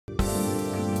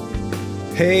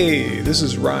Hey, this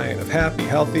is Ryan of Happy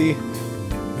Healthy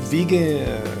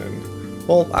Vegan.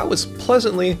 Well, I was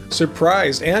pleasantly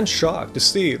surprised and shocked to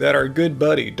see that our good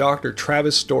buddy Dr.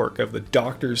 Travis Stork of the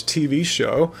Doctors TV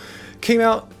show came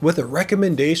out with a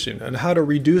recommendation on how to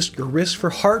reduce your risk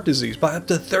for heart disease by up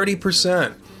to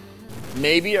 30%.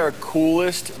 Maybe our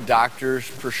coolest doctor's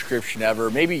prescription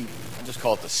ever. Maybe I'll just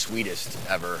call it the sweetest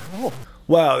ever. Oh.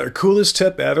 Wow, their coolest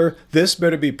tip ever. This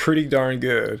better be pretty darn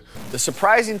good. The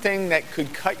surprising thing that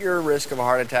could cut your risk of a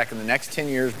heart attack in the next 10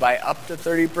 years by up to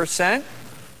 30%.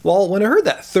 Well, when I heard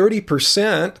that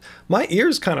 30%, my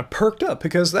ears kind of perked up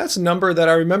because that's a number that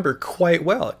I remember quite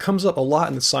well. It comes up a lot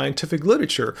in the scientific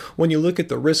literature when you look at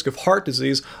the risk of heart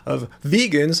disease of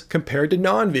vegans compared to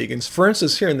non-vegans. For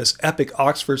instance, here in this epic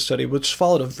Oxford study, which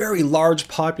followed a very large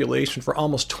population for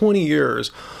almost 20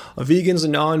 years, of vegans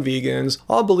and non-vegans,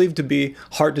 all believed to be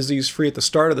heart disease free at the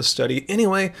start of the study.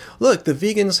 Anyway, look, the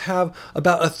vegans have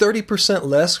about a 30%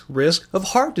 less risk of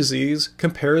heart disease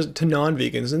compared to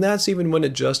non-vegans, and that's even when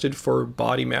adjusted for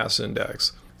body mass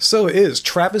index. So is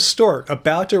Travis Stork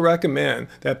about to recommend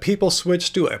that people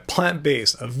switch to a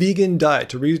plant-based, a vegan diet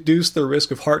to reduce their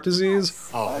risk of heart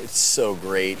disease? Oh, it's so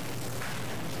great.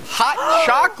 Hot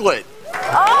chocolate!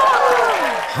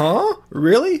 Huh?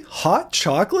 Really? Hot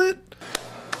chocolate?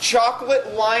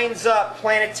 Chocolate lines up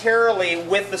planetarily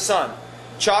with the sun.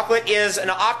 Chocolate is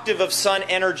an octave of sun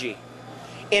energy.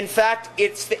 In fact,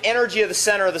 it's the energy of the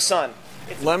center of the sun.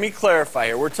 Let me clarify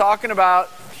here. We're talking about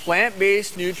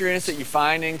plant-based nutrients that you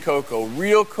find in cocoa,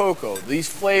 real cocoa. These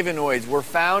flavonoids were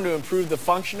found to improve the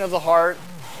function of the heart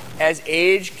as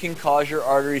age can cause your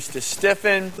arteries to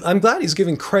stiffen. I'm glad he's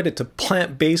giving credit to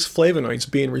plant-based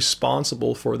flavonoids being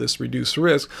responsible for this reduced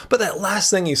risk, but that last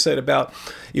thing he said about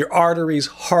your arteries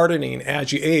hardening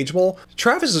as you age, well,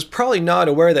 Travis is probably not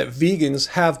aware that vegans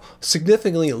have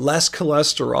significantly less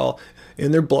cholesterol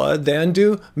in their blood than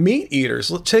do meat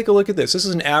eaters. Let's take a look at this. This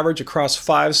is an average across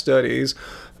 5 studies.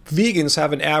 Vegans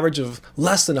have an average of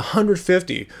less than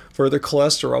 150 for their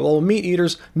cholesterol, while meat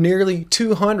eaters nearly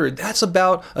 200. That's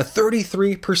about a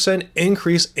 33%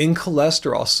 increase in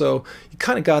cholesterol. So you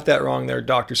kind of got that wrong there,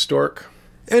 Dr. Stork.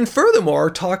 And furthermore,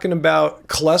 talking about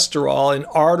cholesterol and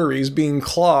arteries being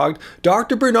clogged,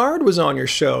 Dr. Bernard was on your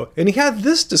show, and he had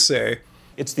this to say.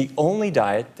 It's the only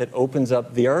diet that opens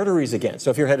up the arteries again. So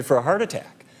if you're headed for a heart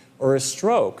attack or a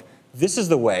stroke, this is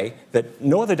the way that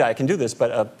no other diet can do this,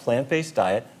 but a plant-based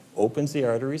diet opens the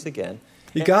arteries again.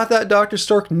 You got that, Dr.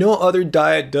 Stork? No other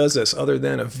diet does this other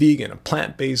than a vegan, a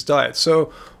plant-based diet.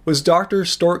 So was Dr.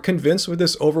 Stork convinced with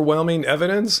this overwhelming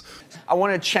evidence? I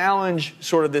want to challenge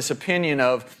sort of this opinion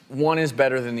of one is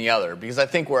better than the other, because I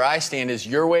think where I stand is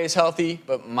your way is healthy,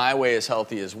 but my way is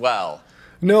healthy as well.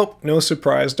 Nope, no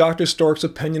surprise. Dr. Stork's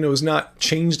opinion was not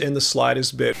changed in the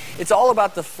slightest bit. It's all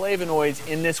about the flavonoids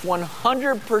in this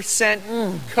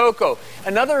 100% cocoa.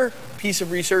 Another piece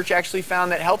of research actually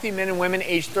found that healthy men and women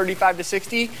aged 35 to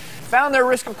 60 found their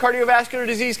risk of cardiovascular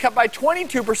disease cut by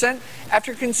 22%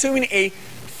 after consuming a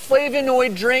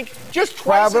flavonoid drink just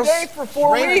twice a day for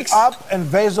 4 weeks. Up and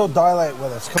vasodilate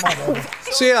with us. Come on, baby.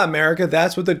 So yeah, America,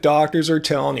 that's what the doctors are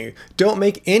telling you. Don't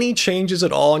make any changes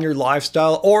at all in your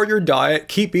lifestyle or your diet.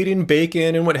 Keep eating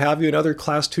bacon and what have you and other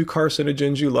class 2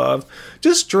 carcinogens you love.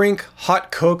 Just drink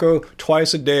hot cocoa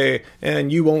twice a day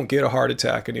and you won't get a heart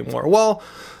attack anymore. Well,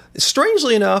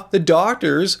 strangely enough, the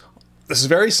doctors, this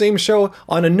very same show,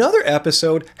 on another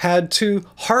episode, had 2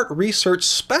 heart research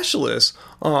specialists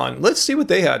on. Let's see what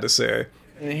they had to say.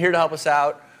 And here to help us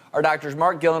out are doctors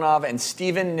Mark Gillenov and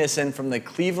Stephen Nissen from the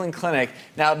Cleveland Clinic.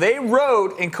 Now, they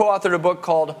wrote and co-authored a book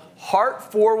called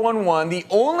Heart 411, the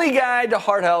only guide to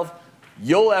heart health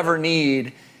you'll ever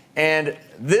need. And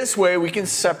this way we can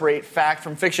separate fact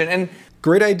from fiction. And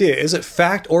great idea. Is it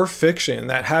fact or fiction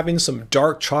that having some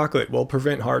dark chocolate will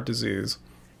prevent heart disease?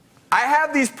 I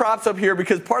have these props up here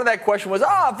because part of that question was, if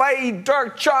I eat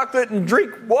dark chocolate and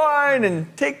drink wine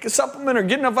and take a supplement or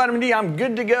get enough vitamin D, I'm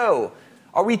good to go.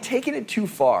 Are we taking it too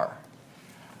far?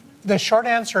 The short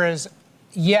answer is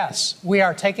yes, we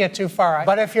are taking it too far.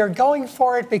 But if you're going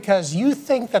for it because you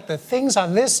think that the things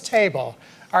on this table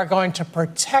are going to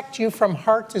protect you from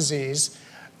heart disease,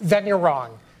 then you're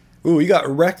wrong. Ooh, you got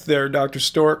wrecked there, Dr.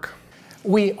 Stork.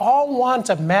 We all want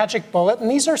a magic bullet, and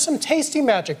these are some tasty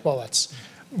magic bullets.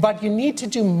 But you need to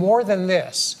do more than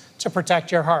this to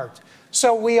protect your heart.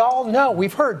 So we all know,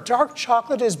 we've heard dark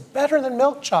chocolate is better than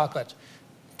milk chocolate.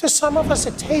 To some of us,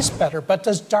 it tastes better, but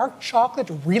does dark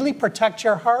chocolate really protect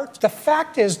your heart? The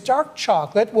fact is, dark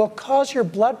chocolate will cause your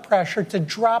blood pressure to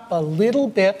drop a little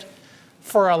bit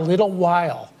for a little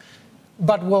while.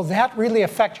 But will that really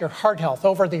affect your heart health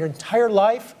over the entire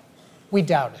life? We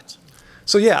doubt it.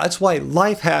 So yeah, that's why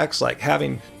life hacks like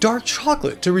having dark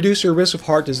chocolate to reduce your risk of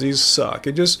heart disease suck.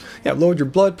 It just lowered your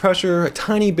blood pressure a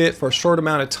tiny bit for a short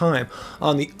amount of time.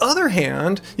 On the other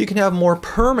hand, you can have more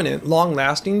permanent,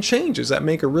 long-lasting changes that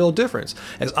make a real difference.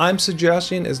 As I'm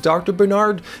suggesting, as Dr.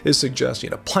 Bernard is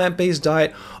suggesting, a plant-based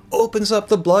diet opens up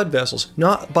the blood vessels,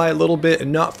 not by a little bit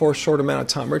and not for a short amount of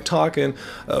time. We're talking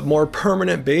a more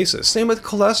permanent basis. Same with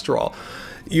cholesterol.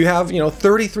 You have,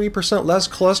 33% less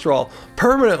cholesterol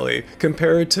permanently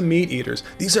compared to meat eaters.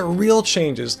 These are real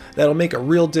changes that'll make a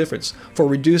real difference for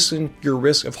reducing your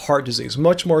risk of heart disease,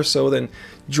 much more so than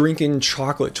drinking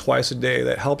chocolate twice a day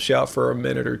that helps you out for a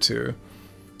minute or two.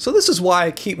 So this is why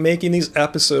I keep making these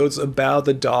episodes about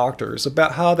the doctors,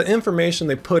 about how the information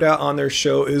they put out on their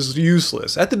show is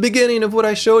useless. At the beginning of what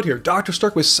I showed here, Dr.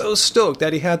 Stork was so stoked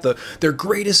that he had their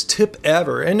greatest tip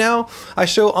ever. And now I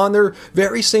show on their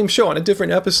very same show, on a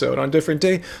different episode, on a different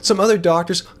day, some other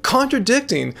doctors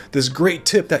contradicting this great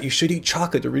tip that you should eat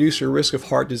chocolate to reduce your risk of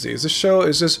heart disease. This show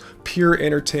is just pure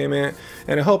entertainment,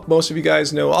 and I hope most of you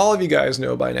guys know, all of you guys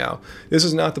know by now, this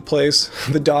is not the place,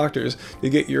 the doctors, to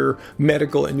get your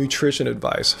medical and nutrition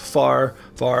advice. Far,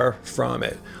 far from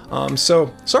it.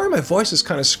 So sorry my voice is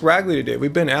kind of scraggly today.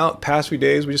 We've been out past few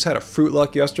days. We just had a fruit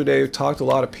luck yesterday. We talked to a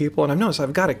lot of people, and I've noticed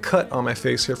I've got a cut on my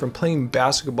face here from playing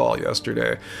basketball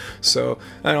yesterday. So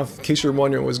I don't know, in case you're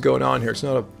wondering what's going on here, it's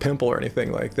not a pimple or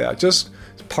anything like that. Just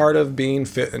part of being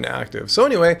fit and active. So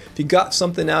anyway, if you got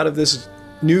something out of this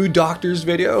new doctors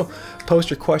video,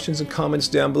 post your questions and comments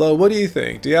down below. What do you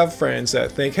think? Do you have friends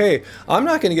that think, hey, I'm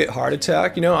not going to get heart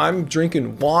attack, I'm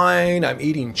drinking wine, I'm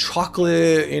eating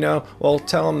chocolate, well,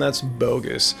 tell them that's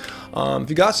bogus. If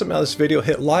you got something out of this video,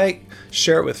 hit like,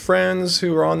 share it with friends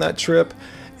who are on that trip,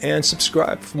 and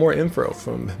subscribe for more info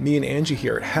from me and Angie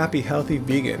here at Happy Healthy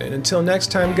Vegan. And until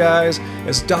next time, guys,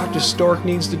 as Dr. Stork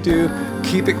needs to do,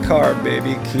 keep it carb,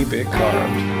 baby, keep it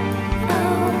carb.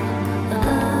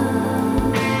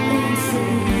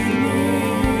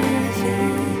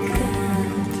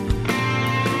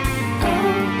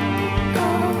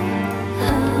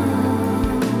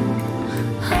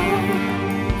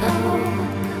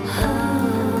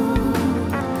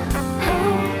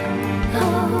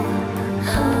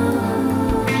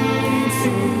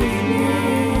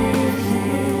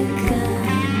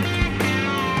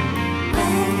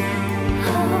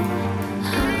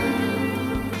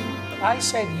 I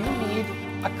said, you need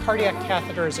a cardiac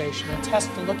catheterization, a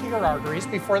test to look at your arteries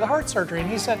before the heart surgery. And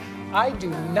he said, I do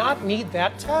not need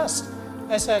that test.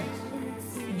 I said,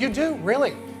 you do,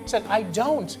 really? He said, I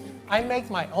don't. I make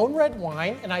my own red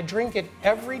wine and I drink it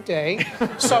every day,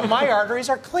 so my arteries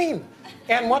are clean.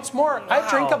 And what's more, I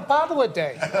drink a bottle a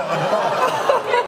day.